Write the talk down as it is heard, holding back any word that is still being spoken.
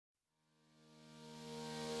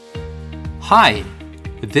Hi!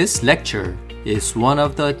 This lecture is one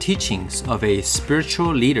of the teachings of a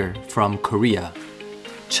spiritual leader from Korea,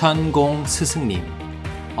 Cheon-gong 스승님,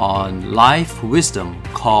 on life wisdom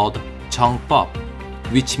called 정법,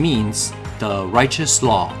 which means the righteous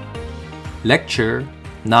law. Lecture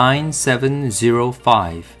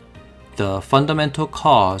 9705, The Fundamental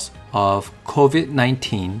Cause of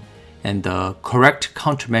COVID-19 and the Correct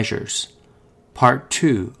Countermeasures, Part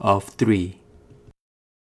 2 of 3.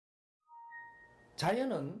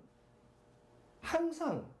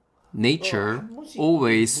 Nature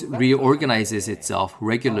always reorganizes itself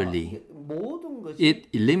regularly. It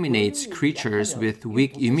eliminates creatures with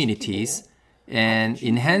weak immunities and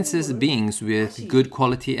enhances beings with good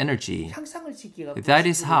quality energy. That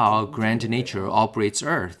is how grand nature operates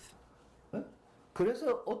Earth.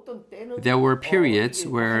 There were periods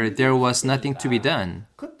where there was nothing to be done.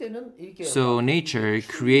 So nature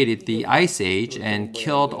created the Ice Age and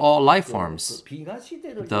killed all life forms.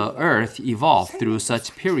 The Earth evolved through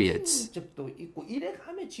such periods.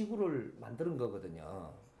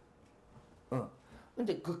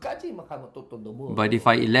 But if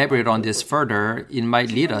I elaborate on this further, it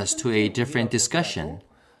might lead us to a different discussion.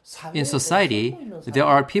 In society, there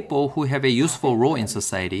are people who have a useful role in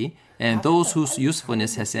society and those whose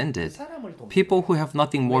usefulness has ended. People who have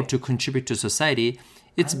nothing more to contribute to society,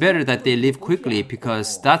 it's better that they live quickly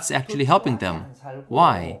because that's actually helping them.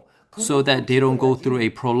 Why? So that they don't go through a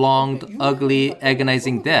prolonged, ugly,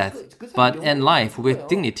 agonizing death, but end life with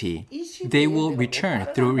dignity. They will return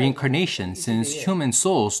through reincarnation since human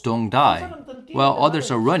souls don't die. While others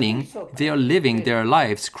are running, they are living their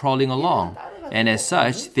lives crawling along, and as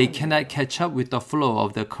such, they cannot catch up with the flow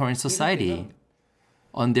of the current society.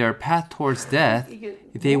 On their path towards death,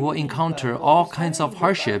 they will encounter all kinds of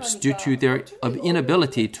hardships due to their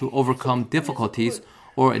inability to overcome difficulties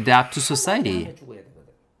or adapt to society.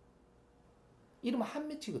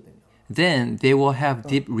 Then they will have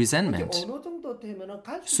deep resentment.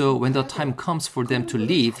 So when the time comes for them to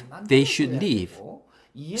leave, they should leave.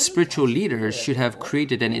 Spiritual leaders should have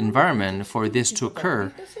created an environment for this to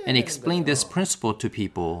occur and explain this principle to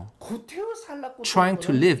people. Trying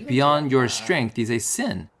to live beyond your strength is a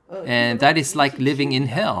sin, and that is like living in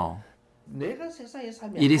hell.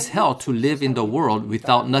 It is hell to live in the world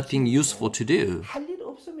without nothing useful to do.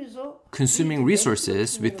 Consuming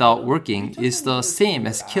resources without working is the same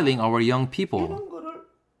as killing our young people.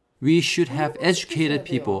 We should have educated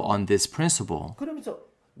people on this principle.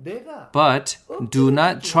 But do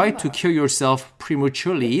not try to kill yourself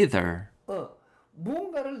prematurely either.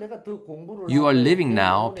 You are living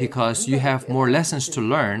now because you have more lessons to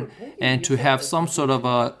learn and to have some sort of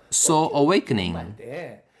a soul awakening.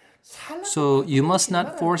 So you must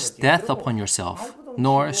not force death upon yourself,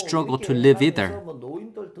 nor struggle to live either.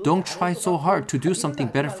 Don't try so hard to do something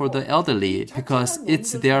better for the elderly because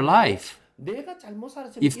it's their life.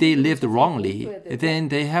 If they lived wrongly, then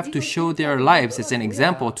they have to show their lives as an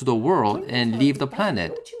example to the world and leave the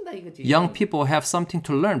planet. Young people have something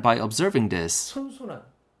to learn by observing this.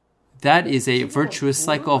 That is a virtuous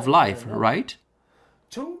cycle of life, right?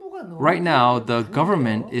 Right now, the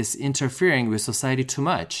government is interfering with society too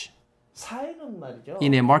much.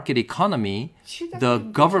 In a market economy, the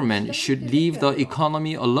government should leave the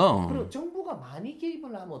economy alone.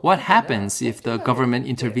 What happens if the government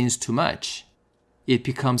intervenes too much? It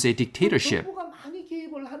becomes a dictatorship.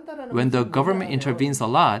 When the government intervenes a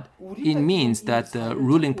lot, it means that the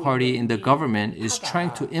ruling party in the government is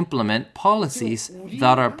trying to implement policies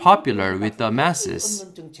that are popular with the masses.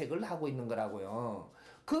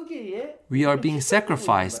 We are being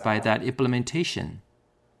sacrificed by that implementation.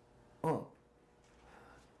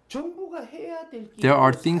 There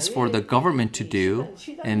are things for the government to do,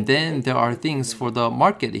 and then there are things for the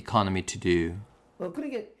market economy to do.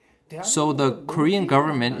 So the Korean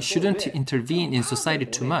government shouldn't intervene in society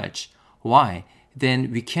too much. Why?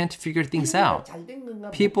 Then we can't figure things out.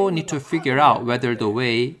 People need to figure out whether the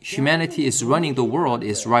way humanity is running the world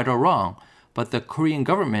is right or wrong. But the Korean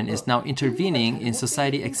government is now intervening in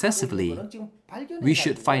society excessively. We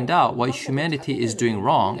should find out what humanity is doing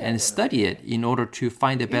wrong and study it in order to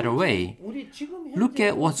find a better way. Look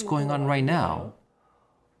at what's going on right now.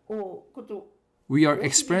 We are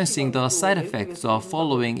experiencing the side effects of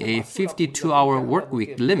following a 52-hour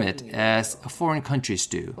workweek limit as foreign countries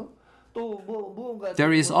do.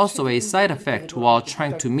 There is also a side effect while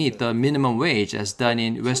trying to meet the minimum wage as done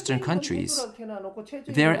in Western countries.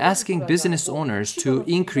 They are asking business owners to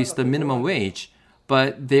increase the minimum wage,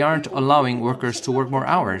 but they aren't allowing workers to work more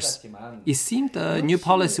hours. It seemed the new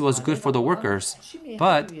policy was good for the workers,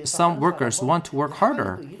 but some workers want to work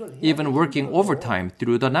harder, even working overtime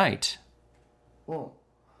through the night.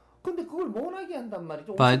 근데 그걸 못 하게 한단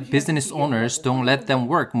말이죠. But business owners don't let them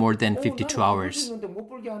work more than 52 hours. 못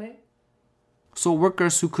벌게 하네. So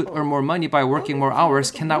workers who could earn more money by working more hours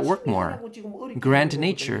cannot work more. Grand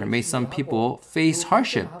nature made some people face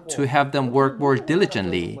hardship to have them work more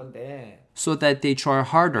diligently so that they try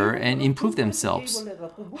harder and improve themselves.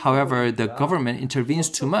 However, the government intervenes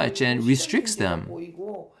too much and restricts them.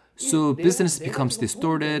 So business becomes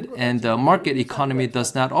distorted and the market economy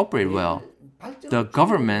does not operate well. The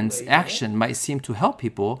government's action might seem to help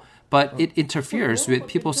people, but it interferes with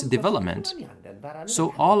people's development.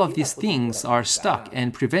 So all of these things are stuck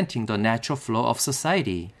and preventing the natural flow of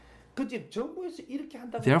society.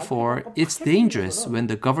 Therefore, it's dangerous when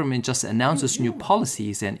the government just announces new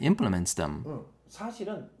policies and implements them.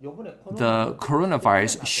 The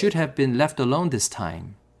coronavirus should have been left alone this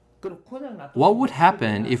time. What would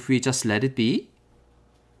happen if we just let it be?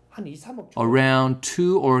 Around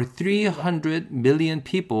 200 or 300 million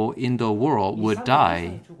people in the world would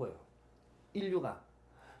die.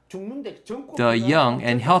 The young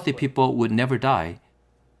and healthy people would never die.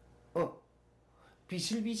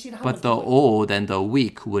 But the old and the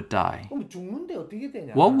weak would die.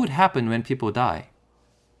 What would happen when people die?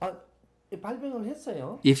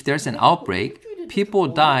 If there's an outbreak, people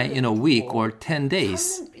die in a week or 10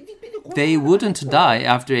 days. They wouldn't die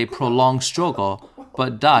after a prolonged struggle,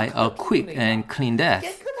 but die a quick and clean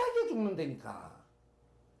death.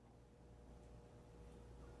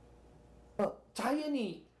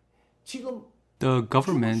 The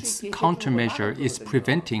government's countermeasure is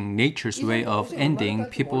preventing nature's way of ending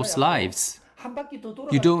people's lives.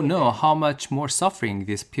 You don't know how much more suffering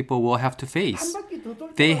these people will have to face.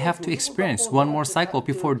 They have to experience one more cycle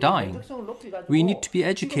before dying. We need to be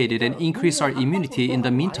educated and increase our immunity in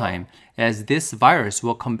the meantime, as this virus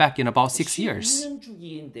will come back in about 6 years.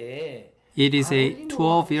 It is a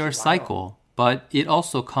 12-year cycle, but it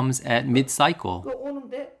also comes at mid-cycle.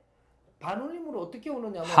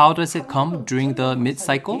 How does it come during the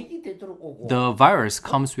mid-cycle? The virus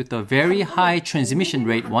comes with a very high transmission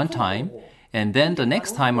rate one time, and then the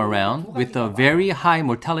next time around with a very high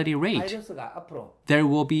mortality rate. There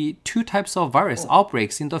will be 2 types of virus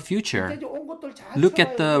outbreaks in the future. Look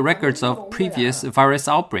at the records of previous virus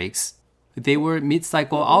outbreaks. They were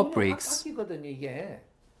mid-cycle outbreaks.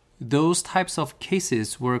 Those types of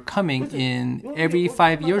cases were coming in every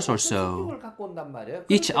 5 years or so.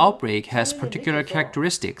 Each outbreak has particular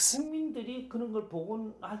characteristics.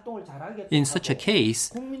 In such a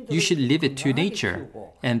case, you should leave it to nature,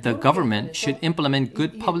 and the government should implement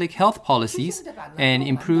good public health policies and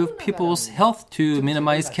improve people's health to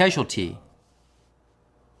minimize casualty.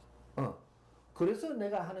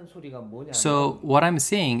 So what I'm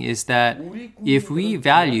saying is that if we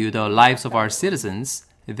value the lives of our citizens,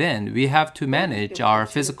 then we have to manage our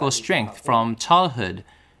physical strength from childhood,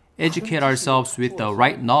 educate ourselves with the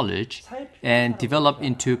right knowledge, and develop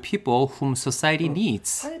into people whom society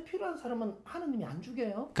needs.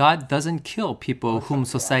 God doesn't kill people whom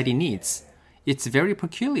society needs. It's very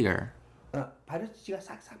peculiar.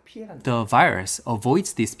 The virus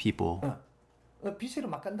avoids these people.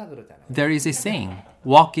 There is a saying,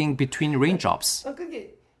 walking between raindrops.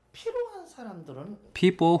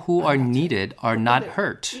 People who are needed are not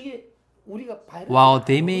hurt. While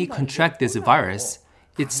they may contract this virus,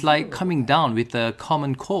 it's like coming down with a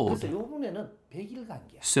common cold.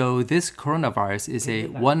 So this coronavirus is a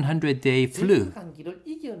 100-day flu.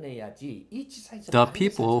 The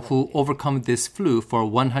people who overcome this flu for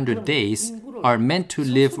 100 days are meant to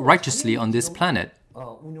live righteously on this planet.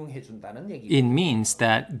 It means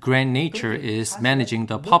that grand nature is managing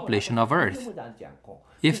the population of Earth.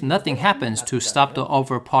 If nothing happens to stop the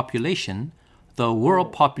overpopulation, the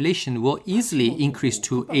world population will easily increase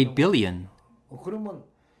to 8 billion.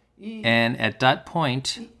 And at that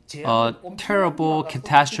point, a terrible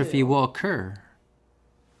catastrophe will occur.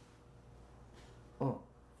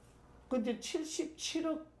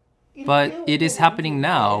 But it is happening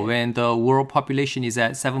now when the world population is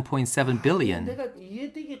at 7.7 billion.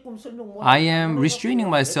 I am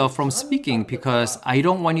restraining myself from speaking because I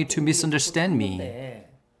don't want you to misunderstand me.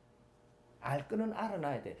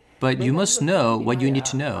 But you must know what you need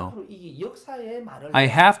to know. I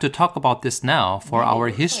have to talk about this now for our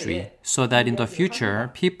history, so that in the future,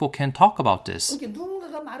 people can talk about this.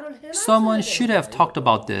 Someone should have talked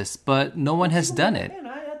about this, but no one has done it.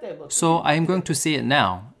 So I am going to say it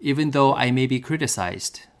now, even though I may be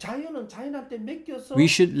criticized. We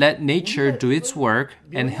should let nature do its work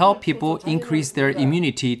and help people increase their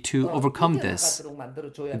immunity to overcome this.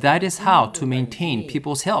 That is how to maintain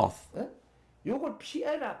people's health.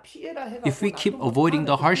 If we keep avoiding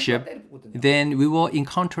the hardship, then we will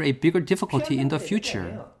encounter a bigger difficulty in the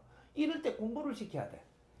future. 이럴 때 공부를 시켜야 돼.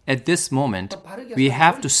 At this moment, we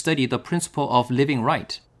have to study the principle of living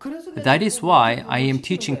right. 그래서 That is why I am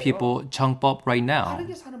teaching people 정법 right now.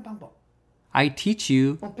 다르게 사는 방법. I teach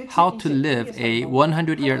you how to live a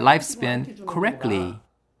 100-year lifespan correctly.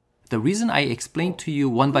 The reason I explain to you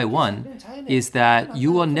one by one is that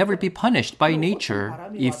you will never be punished by nature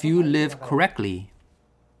if you live correctly.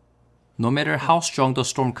 No matter how strong the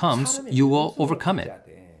storm comes, you will overcome it.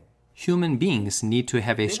 Human beings need to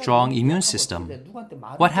have a strong immune system.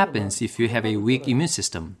 What happens if you have a weak immune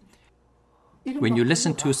system? When you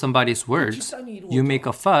listen to somebody's words, you make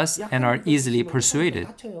a fuss and are easily persuaded.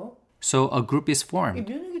 So a group is formed.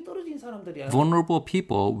 면역이 떨어진 사람들이야. Vulnerable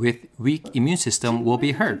people with weak immune system will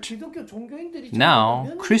be hurt. 기독교 종교인들이 Now,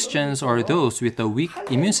 면역이 Christians are those with a weak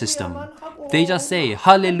immune system. 하고 They just say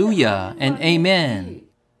hallelujah and amen.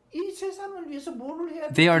 이 세상을 위해서 뭐를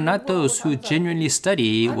해야 They are not those who genuinely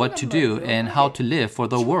study what to do and how to live for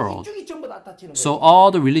the world. 이쪽이 전부 다 다치는 So all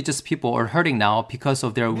the religious people are hurting now because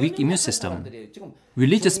of their weak immune system.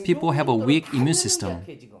 Religious people have a weak immune system.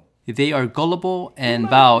 They are gullible and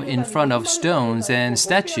bow in front of stones and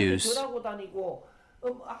statues.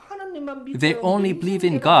 They only believe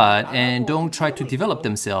in God and don't try to develop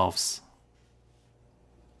themselves.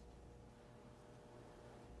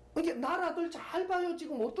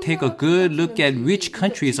 Take a good look at which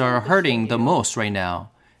countries are hurting the most right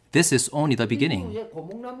now. This is only the beginning.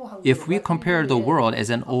 If we compare the world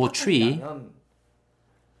as an old tree,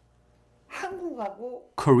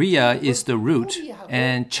 Korea is the root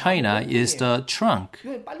and China is the trunk.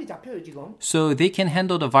 So they can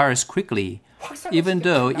handle the virus quickly, even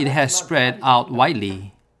though it has spread out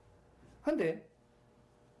widely.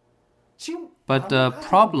 But the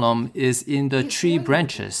problem is in the tree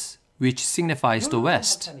branches, which signifies the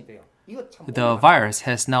West. The virus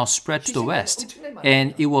has now spread to the West,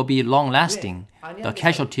 and it will be long-lasting. The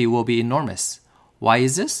casualty will be enormous. Why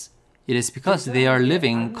is this? It is because they are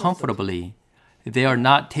living comfortably. They are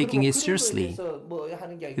not taking it seriously.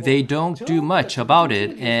 They don't do much about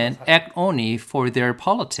it and act only for their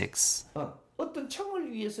politics.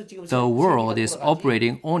 The world is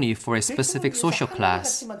operating only for a specific social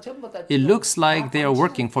class. It looks like they are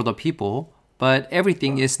working for the people, but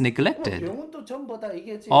everything is neglected.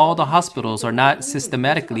 All the hospitals are not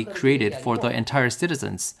systematically created for the entire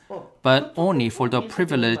citizens, but only for the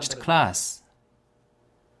privileged class.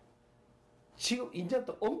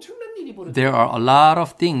 There are a lot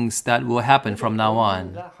of things that will happen from now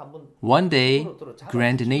on. One day,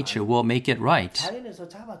 grand nature will make it right.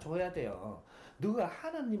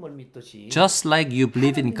 Just like you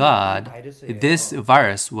believe in God, this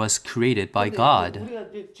virus was created by God.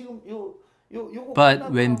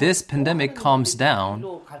 But when this pandemic calms down,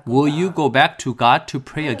 will you go back to God to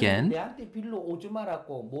pray again?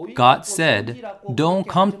 God said, "Don't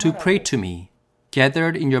come to pray to me,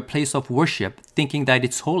 gathered in your place of worship, thinking that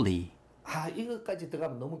it's holy."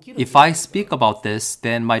 If I speak about this,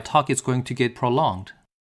 then my talk is going to get prolonged.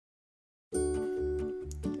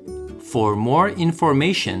 For more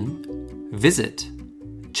information, visit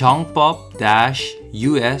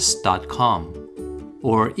정법-us.com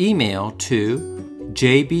or email to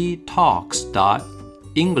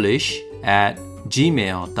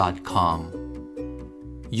jbtalks.english@gmail.com.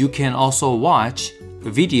 You can also watch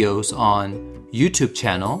videos on YouTube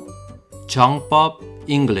channel 정법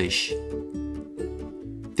English.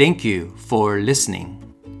 Thank you for listening.